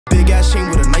ass chain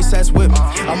with a nice ass whip.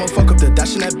 I'ma fuck up the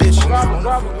dash in that bitch.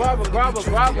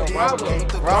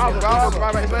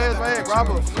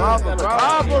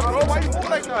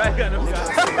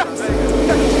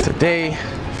 Today,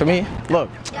 for me, look,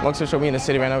 Monkster showed me in the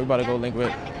city right now. We about to go link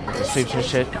with the streets and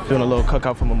shit. Doing a little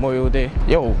cookout for Memorial Day.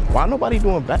 Yo, why nobody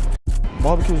doing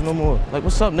barbecues no more? Like,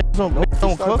 what's up? Niggas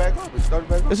don't cook.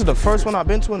 This is the first one I've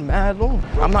been to in mad long.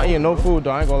 I'm not eating no food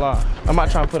though, I ain't gonna lie. I'm not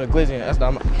trying to put a glizzy in. That's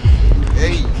not my...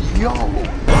 Hey, yo.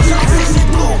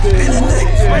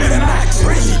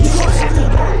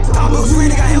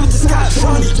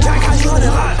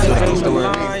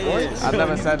 I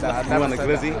never said that. I never said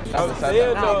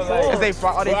that. Is they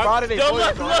fried? Are they fried or they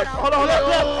boiled? Hold on.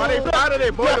 Are they fried or they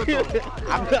boiled? I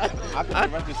can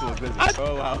convert this to a glizzy.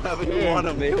 Oh, wow. However you want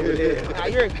them, they over there. Nah,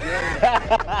 you're good.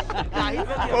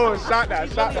 Oh, shot that.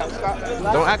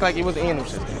 Don't act like you wasn't eating them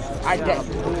shit. I get it.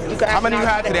 How many you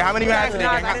had today? How many you had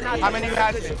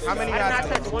today?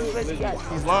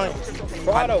 He's lying.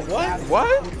 Prada, what?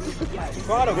 What?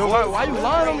 Prada, yo, why you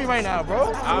lying on me right now,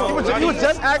 bro? You was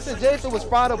just asking Jay if it was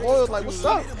fried or boiled. Like, what's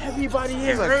up? Everybody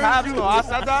here heard you. I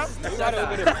said that?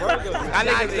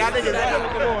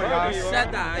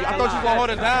 I thought you were gonna hold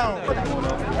it down.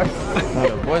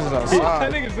 The boys is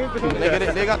outside.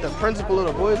 They got the principal of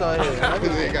the boys out here.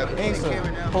 They got the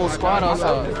whole squad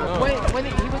outside. When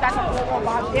he was at the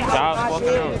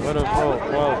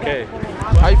okay.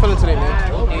 How you feeling today,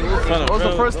 man? What's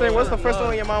the first thing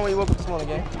on your mind when you woke up this morning,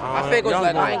 gang? I think it was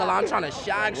like, I ain't gonna lie, I'm trying to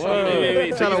shag something.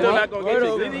 Wait, so you still not gonna get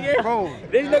your glizzy game? Bro,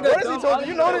 this nigga, what is he talking?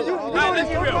 You know that you know that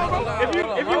you real.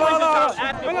 If you want to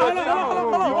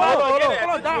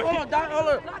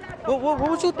Hold on. What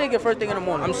was you thinking first thing in the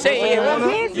morning? I'm saying,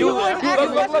 you look.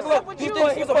 You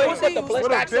think you supposed to take the blood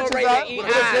back so right and eat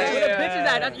ass? Where the bitches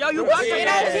at? Yo, you got shit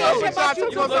out here.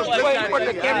 You put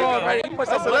the camera on ready. You put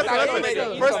some blood back on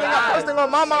ready. First thing on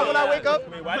my mind when I wake up,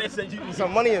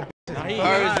 some money in. He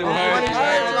heard you.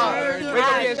 Wake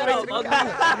up here straight to the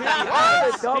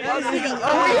Who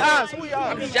we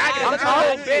I'm shagging. I'm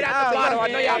trying to bed at the bottom. I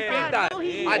know y'all beat that.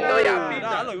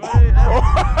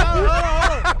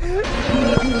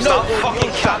 Stop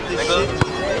fucking capping, nigga.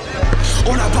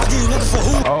 On that party, you looking for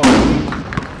who?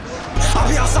 I'll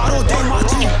be outside all day, my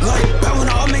team. Like, back when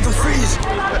I'll make them freeze.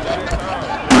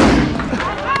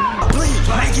 Bleed,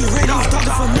 make you ready, he's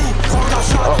talking for me.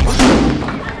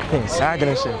 Hey, sagging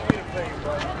and shit.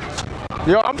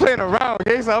 Yo, I'm playing around,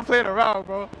 okay? So I'm playing around,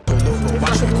 bro.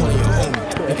 Watch me calling your own.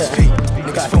 Niggas fake,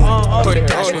 niggas phone. Put a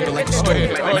dash nigga like a stone.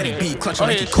 Let it be, clutching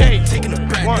like he cold. Taking a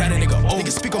back, that a nigga old.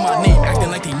 Niggas speak on my name, acting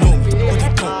like they know me. What they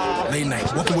don't. Late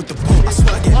night, walking with the boom. I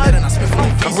swear I get mad and I spit for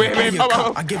them face.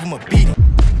 I give him a beating.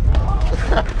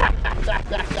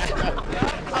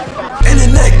 In the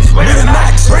neck, with a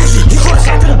max, crazy. He caught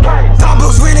shot to the back. Top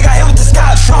bills ring, nigga, hit with the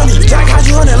sky. Shawnee, Jack had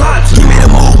you on the line. He made a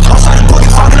move. Outside the book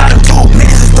and fucking out him too.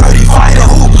 Niggas is dirty, fighting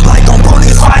who? Like on bro,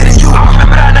 niggas fighting you. I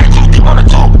remember that night, you deep on the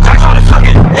tube. Jack on the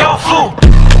fucking, yo, flew.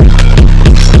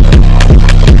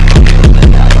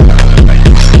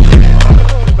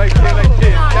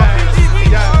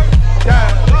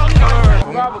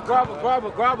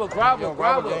 Grab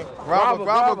it.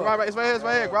 It's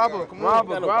right here. Grab it. Come on.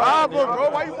 Grab it, bro.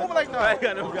 Why you moving like that? I ain't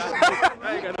got no guy.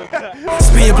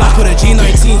 Spin your block with a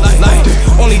G19, like,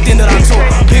 only thing that I told.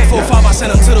 Big 4-5, I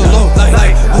sent him to the low,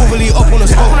 like, overly up on the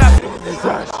smoke.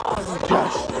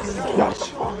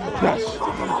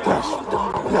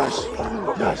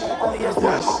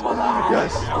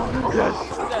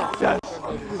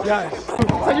 Yes.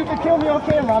 So you can kill me on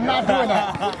camera. I'm not doing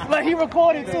that. Like, he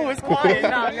recorded too. It's quiet.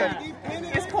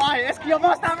 It's quiet. Your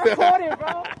must not recording,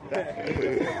 bro.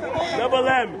 Double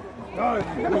M.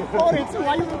 You recorded too.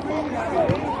 Why you recording?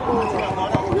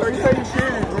 You say you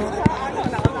shit, bro.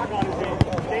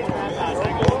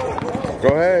 Go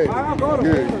ahead.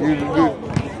 You do.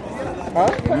 Huh?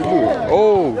 You do it.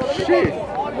 Oh, shit.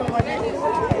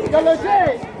 Yo,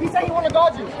 legit. He said he want to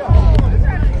guard you.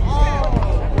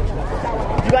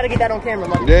 You gotta get that on camera,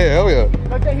 man. Yeah, hell yeah.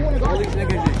 Legit, he want to guard you. These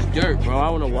niggas is jerk, bro. I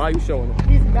don't know why you showing them.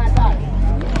 He's mad guy.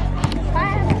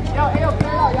 Yo.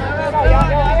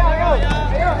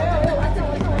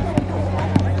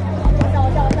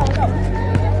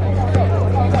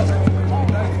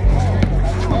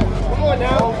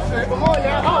 Come on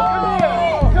now.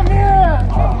 Oh, come here.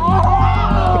 Oh.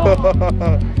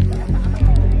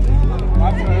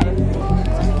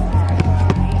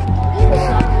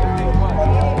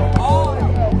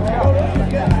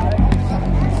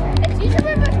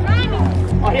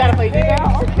 Oh, he gotta play D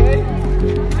now?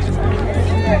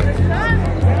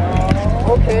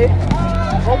 Okay.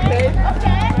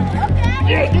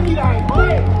 Yeah, give me that.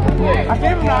 I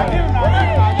gave him that.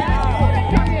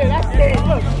 That's it.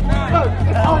 Look.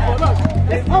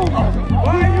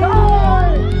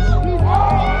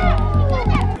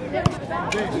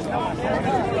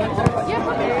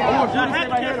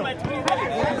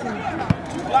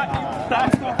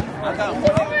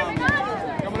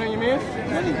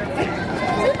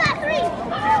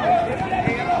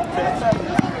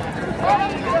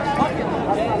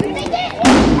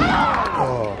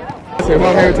 Say,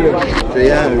 come here today. Say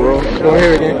yeah, bro. Go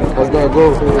here again. Let's go.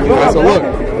 Alright, so look.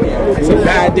 It's a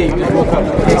bad day. You just woke up.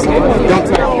 Don't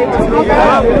tell.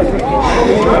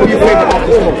 What do you think about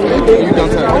this smoke? You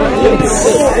don't tell.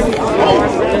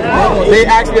 They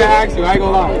asked me, I asked you. I ain't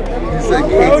gonna lie. He said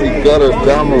Casey got a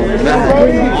damo back.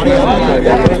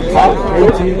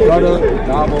 Casey got a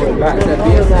damo back.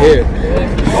 Yeah.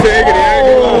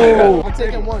 I'm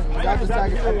taking one. You got to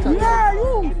tag it. Yeah,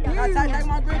 you. I tag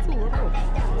my grade too.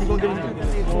 You gonna give it to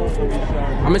me?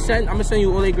 I'm gonna send you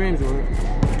all 8 grams, bro.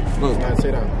 Look.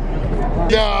 Say that.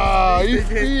 Yeah, you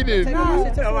feeding. Don't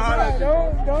do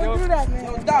that, man.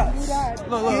 Yo, Dot.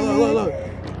 Look.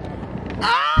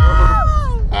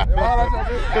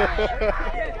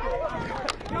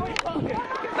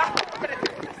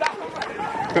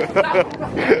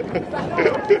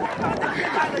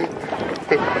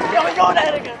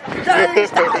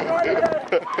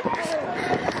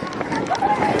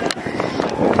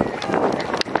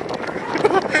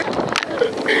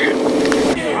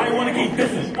 I wanna keep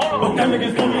dissing, but them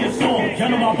niggas told me a song.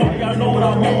 Count on my body, I know what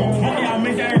I'm on. Money I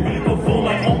make that ain't really perform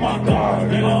like, oh my god,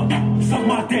 nigga, suck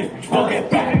my dick, go get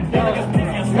back. Them niggas pussy,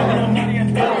 I'm smoking on money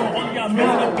and dough. Only I miss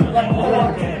it, like, oh my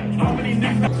god. How many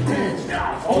niggas?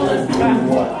 All this back,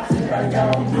 what? Right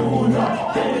now I'm doing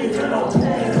up. They even know who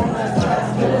is on that side.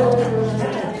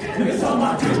 Niggas suck my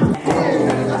dick.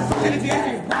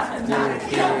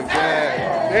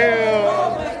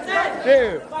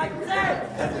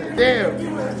 Damn.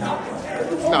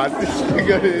 Nah, this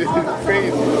nigga is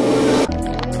crazy.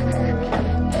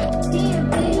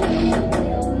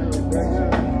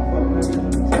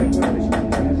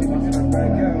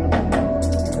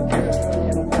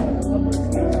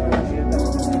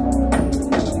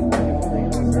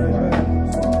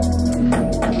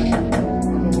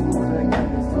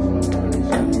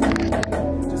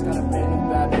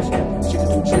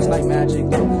 Like magic,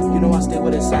 though. You know I stay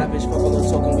with a savage. Fuck all the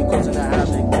talking, we causing a havoc.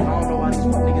 I don't know why these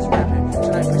fuck niggas rapping.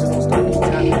 Tonight, bitches don't stop, keep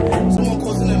tapping. Someone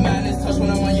causing a madness. Touch when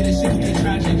I'm on you, this shit can get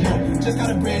tragic. Just got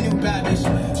a brand new bad bitch.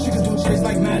 She can do tricks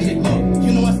like magic. Look,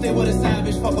 you know I stay with a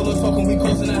savage. Fuck all the talking, we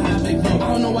causing a havoc. Look, I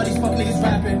don't know why these fuck niggas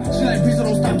rapping. She like Breezo,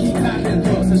 don't stop, keep tapping.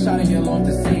 Look, so shot and get off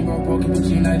the scene, bro. Broke it with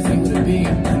G19 with a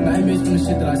beam. Nightmares from the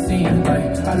shit that I seen.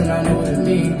 Like, I do not know what it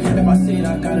mean. If I see it,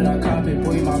 I got it, I cop it.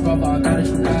 Boy, you my brother, I got it,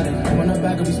 you got it. When I'm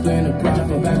back, I'll be splitting the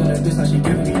profit. Back on that bitch, now she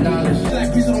giving me knowledge. She like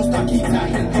Breezo, don't stop, keep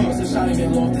tapping. Look, so shot and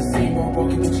get off the scene, bro.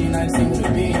 Broke it with G19 with a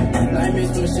beam.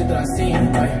 Nightmares from the shit that I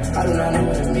seen. Like, I do not know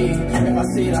what it mean. If I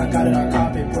see it, I got it, I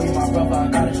cop it. Boy, you my brother, I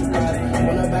got it, you got it.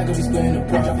 When I'm back, I'll be splitting the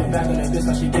profit. Back on that bitch,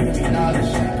 now she giving me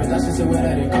knowledge. Cause that's just the way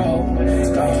that it go.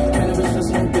 Like, can't never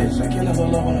trust no bitch. I can't never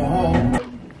love on a hoe.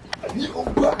 You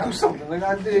gon' buck do something like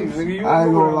I did. Nigga, I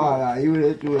ain't gonna lie, you would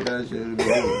hit you with that shit.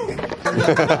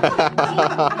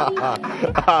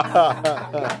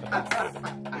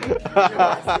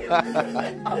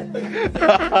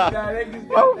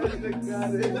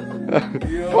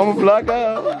 I'm a black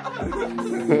guy.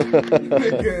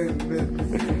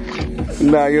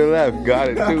 Nah, your left. Got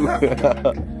it too.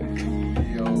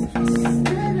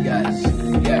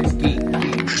 Yes, geek.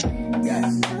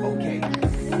 Yes, okay.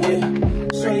 Yeah.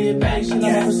 Shorty a bag, she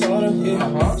like a persona.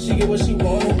 Yeah. She get what she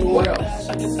want. What else?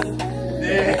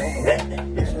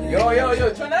 Yo,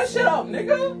 turn that shit up,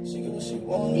 nigga. She get what she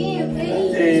want.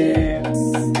 Damn.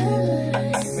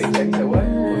 Wait, you said what?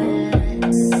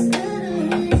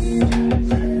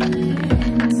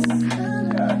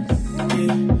 Yeah.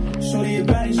 Shorty a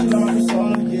bag, she like a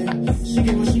persona. Yeah. She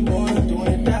get what she want. Doing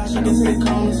it down, she gets to the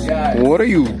corners. What are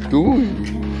you doing?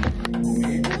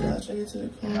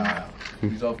 Nah,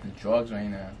 he's off the drugs right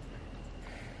now.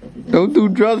 Don't do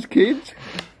drugs, kids.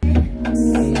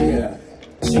 Yeah.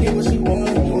 She get what she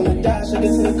want, doing the dash, she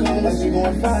get to the corner. She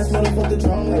going fast, motherfuck the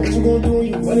drum. Like, what you gonna do when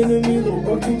you running to me, little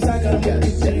bro? Too tight, gotta get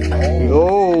this shit.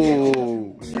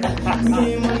 Oh.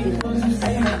 Me and money, the fuck you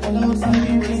saying? Like, all I'm trying to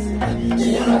be wasted. She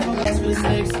ain't no fuck ass for the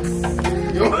snakes.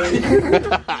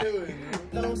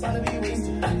 No, I'm trying to be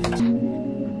wasted.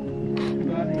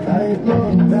 I ain't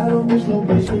blowing, battle bitch, no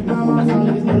bitch. We buy my time,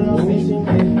 niggas know that I'm facing.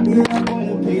 We not going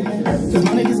to pay them. Cause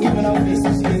my niggas giving out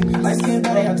faces. Light skin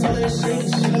body, I tell her it's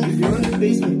shaking. She let me feel in the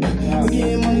basement. We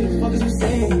getting money, the fuck is we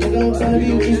saying? Nigga, I'm trying to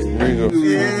be wasted.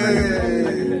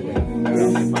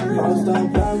 Five star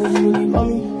blind, but you really love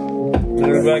me.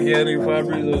 Niggas back here, nigga, 5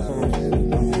 Breezo songs.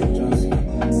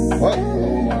 What?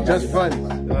 Just fun.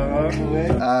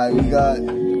 Alright, we got.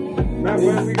 We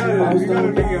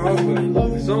gotta make it harder.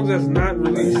 The songs that's not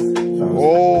released.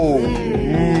 Oh.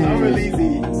 I'm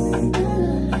releasing.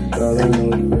 Y'all don't know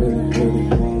what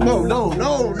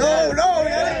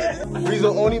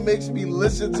only makes me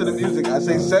listen to the music. I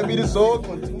say, send me the song.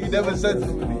 He never sends it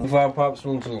to me. 5 Pop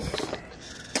Spoon too.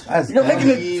 You're making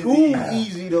it too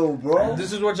easy though, bro.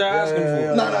 This is what y'all asking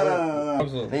for.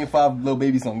 Nah. Name 5 little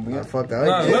baby songs. Nah, fuck that.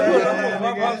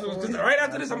 Right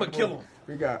after this, I'm gonna kill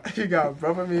him. You got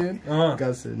Brother Man.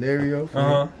 Got Scenario.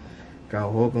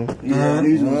 Got Welcome. Yeah,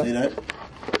 these ones say that.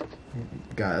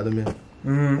 Got Element.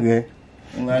 Okay.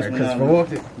 Christopher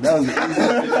walked it. That was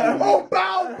Oh,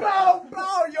 bow,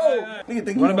 yo.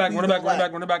 Run it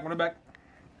back.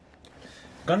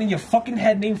 Gun in your fucking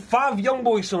head. Name 5 Young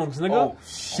Boy songs, nigga. Oh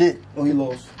shit. Oh, he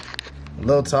lost.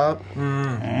 Lil Top.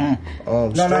 No,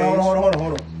 hold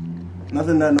on.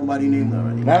 Nothing that nobody named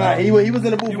already. Nah, he was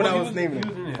in the booth when I was naming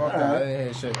him. Fuck that. I didn't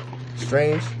hear shit.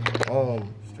 Strange.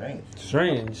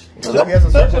 Strange. Look, he has a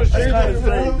That's kind of strange. I don't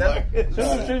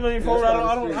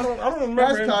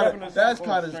remember. That's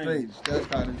kind of strange.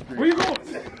 Where you going?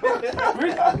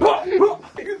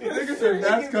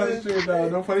 That's kind of strange.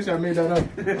 No funny shit. I made that up.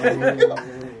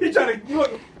 He trying to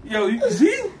yo, you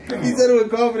see? He said it with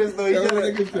confidence though. He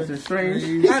said it strange.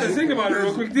 I had to think about it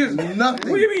real quick. This Nothing.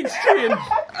 What do you mean strange?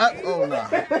 Oh, nah.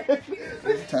 Where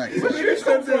did this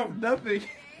come from? Nothing.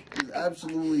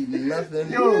 absolutely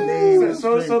nothing. Yo,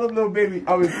 show them little baby.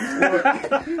 I was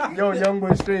yo, Young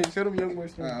Boy Strange. Show them Young Boy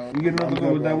Strange. You get another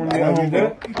go with that one. I went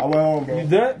home, bro. You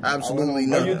dead? Absolutely Are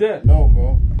not. you dead? No,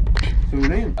 bro. So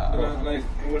name.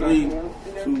 3,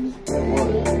 2,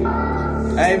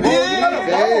 1. Hey, bro, you gotta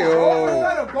Hey, go. You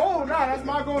gotta go. Nah, that's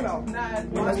my goal now.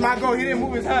 That's my goal. He didn't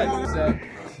move his head.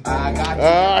 I got you.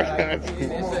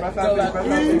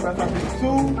 Three, 2,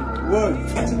 1.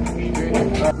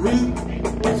 3,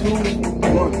 2,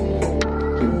 1.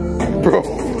 Bro.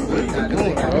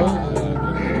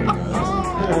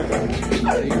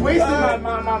 You wasting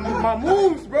my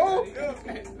moves, bro. 3,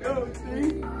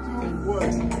 2,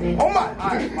 1. Oh my!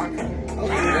 Alright, my turn.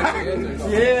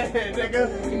 Yeah, nigga.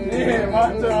 Yeah,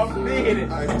 my turn. I'm being it.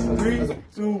 3,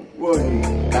 2,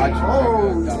 1. Got you.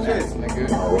 Oh, shit. Nigga.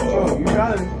 Oh, you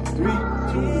got it. 3,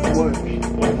 2, 1.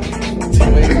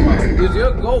 It's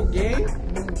your goal, gang.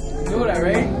 You know that,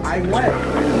 right? I went.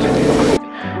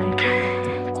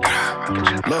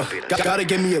 Look, gotta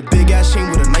give me a big ass chain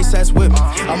with a nice ass whip.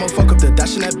 I'ma fuck up the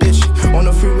dash in that bitch. On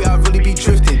the freeway, I really be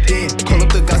drifting. Then call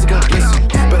up the guys that gon' listen.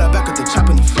 But I back up the chop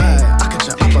and he fly. I catch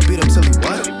your up, I beat him till he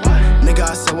what? Nigga,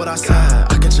 I said what I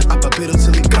said. I catch your up, I beat him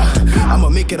till he got. I'ma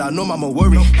make it, I know mama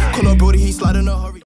worry. Call up Brody, he slide in a hurry.